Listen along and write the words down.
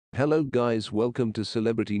Hello guys, welcome to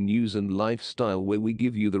Celebrity News and Lifestyle, where we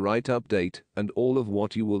give you the right update and all of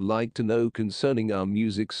what you will like to know concerning our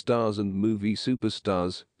music stars and movie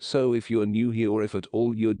superstars. So if you're new here or if at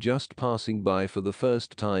all you're just passing by for the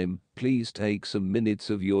first time, please take some minutes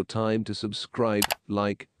of your time to subscribe,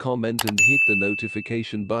 like, comment and hit the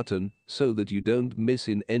notification button so that you don't miss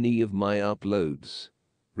in any of my uploads.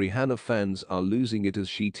 Rihanna fans are losing it as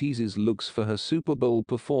she teases looks for her Super Bowl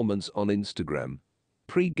performance on Instagram.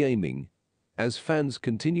 Pre-gaming. As fans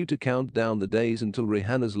continue to count down the days until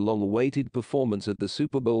Rihanna's long-awaited performance at the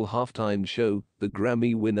Super Bowl halftime show, the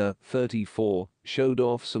Grammy winner, 34, showed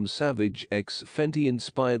off some Savage X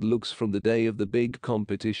Fenty-inspired looks from the day of the big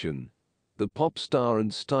competition. The pop star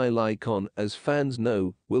and style icon, as fans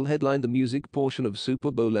know, will headline the music portion of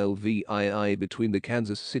Super Bowl LVII between the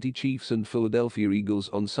Kansas City Chiefs and Philadelphia Eagles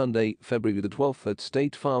on Sunday, February the 12th at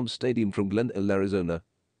State Farm Stadium from Glendale, Arizona.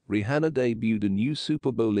 Rihanna debuted a new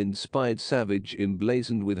Super Bowl-inspired Savage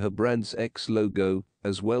emblazoned with her brand's X logo,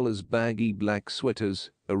 as well as baggy black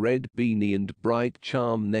sweaters, a red beanie and bright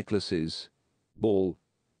charm necklaces. Ball.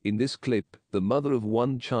 In this clip, the mother of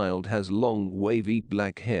one child has long, wavy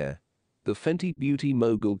black hair. The Fenty beauty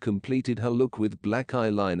mogul completed her look with black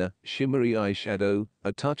eyeliner, shimmery eyeshadow,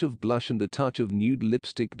 a touch of blush and a touch of nude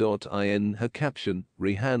lipstick. In her caption,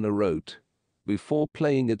 Rihanna wrote, "Before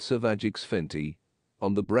playing at Savage X Fenty."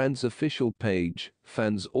 On the brand's official page,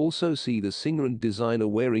 fans also see the singer and designer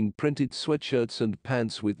wearing printed sweatshirts and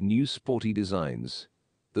pants with new sporty designs.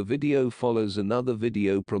 The video follows another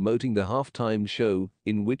video promoting the halftime show,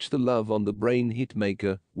 in which the Love on the Brain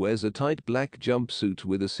hitmaker wears a tight black jumpsuit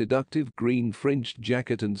with a seductive green fringed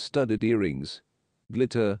jacket and studded earrings,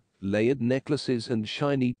 glitter, layered necklaces and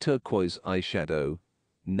shiny turquoise eyeshadow.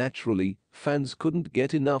 Naturally, fans couldn't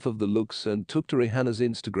get enough of the looks and took to Rihanna's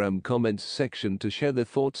Instagram comments section to share their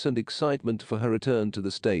thoughts and excitement for her return to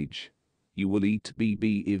the stage. "You will eat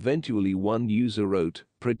BB," eventually one user wrote,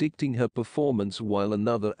 predicting her performance, while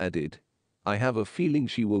another added, "I have a feeling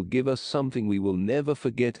she will give us something we will never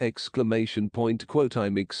forget!" Quote,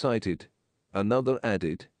 "I'm excited." Another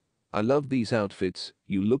added, "I love these outfits,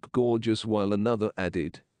 you look gorgeous," while another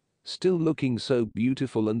added, "Still looking so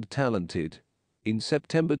beautiful and talented." In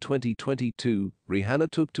September 2022, Rihanna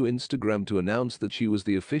took to Instagram to announce that she was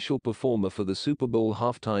the official performer for the Super Bowl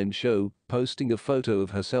halftime show, posting a photo of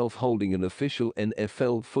herself holding an official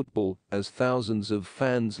NFL football, as thousands of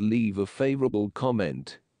fans leave a favorable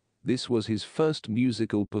comment. This was his first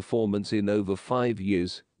musical performance in over 5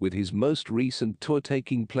 years, with his most recent tour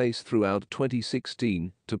taking place throughout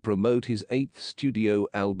 2016 to promote his 8th studio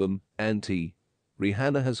album, Anti.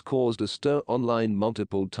 Rihanna has caused a stir online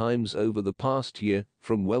multiple times over the past year,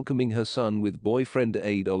 from welcoming her son with boyfriend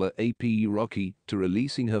A$AP Rocky to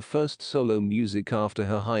releasing her first solo music after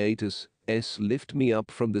her hiatus, Lift Me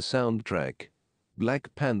Up from the soundtrack.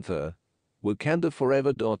 Black Panther. Wakanda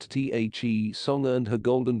Forever. The song earned her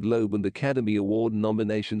Golden Globe and Academy Award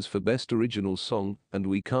nominations for Best Original Song, and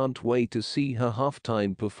we can't wait to see her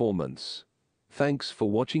halftime performance. Thanks for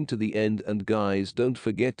watching to the end, and guys, don't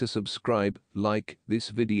forget to subscribe, like this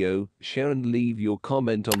video, share and leave your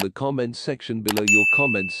comment on the comment section below. Your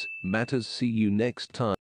comments matters. See you next time.